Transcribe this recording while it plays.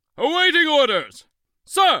Awaiting orders.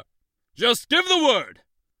 Sir, just give the word.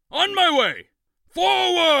 On my way.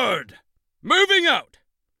 Forward! Moving out.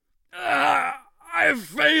 I've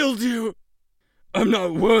failed you. I'm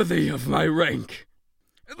not worthy of my rank.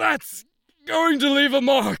 That's going to leave a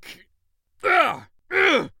mark.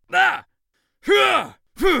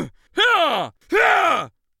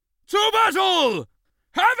 To battle!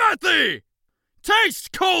 Have at thee!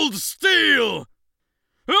 Taste cold steel!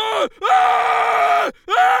 Ha ha!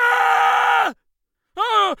 Ha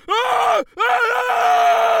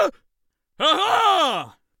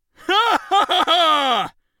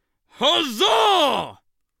ha! Huzzah!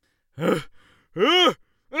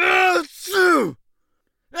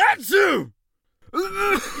 Achoo! Achoo!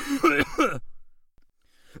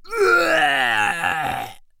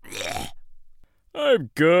 I'm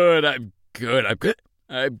good.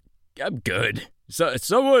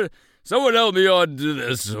 Someone help me onto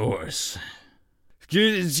this horse.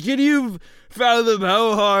 Can you fathom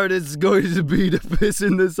how hard it's going to be to piss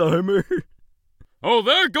in this armor? Oh,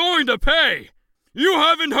 they're going to pay! You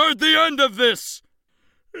haven't heard the end of this!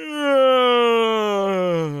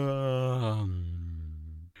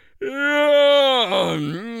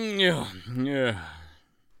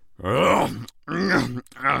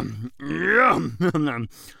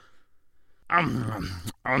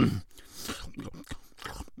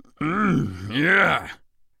 Yeah.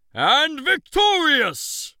 And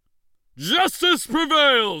victorious! Justice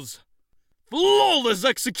prevails! Flawless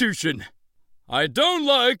execution! I don't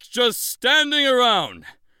like just standing around.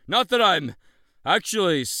 Not that I'm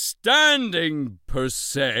actually standing, per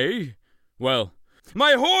se. Well,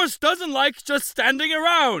 my horse doesn't like just standing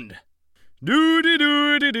around.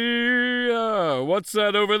 Doo-dee-doo-dee-dee. What's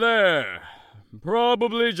that over there?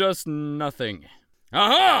 Probably just nothing.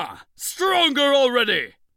 Aha! Stronger already!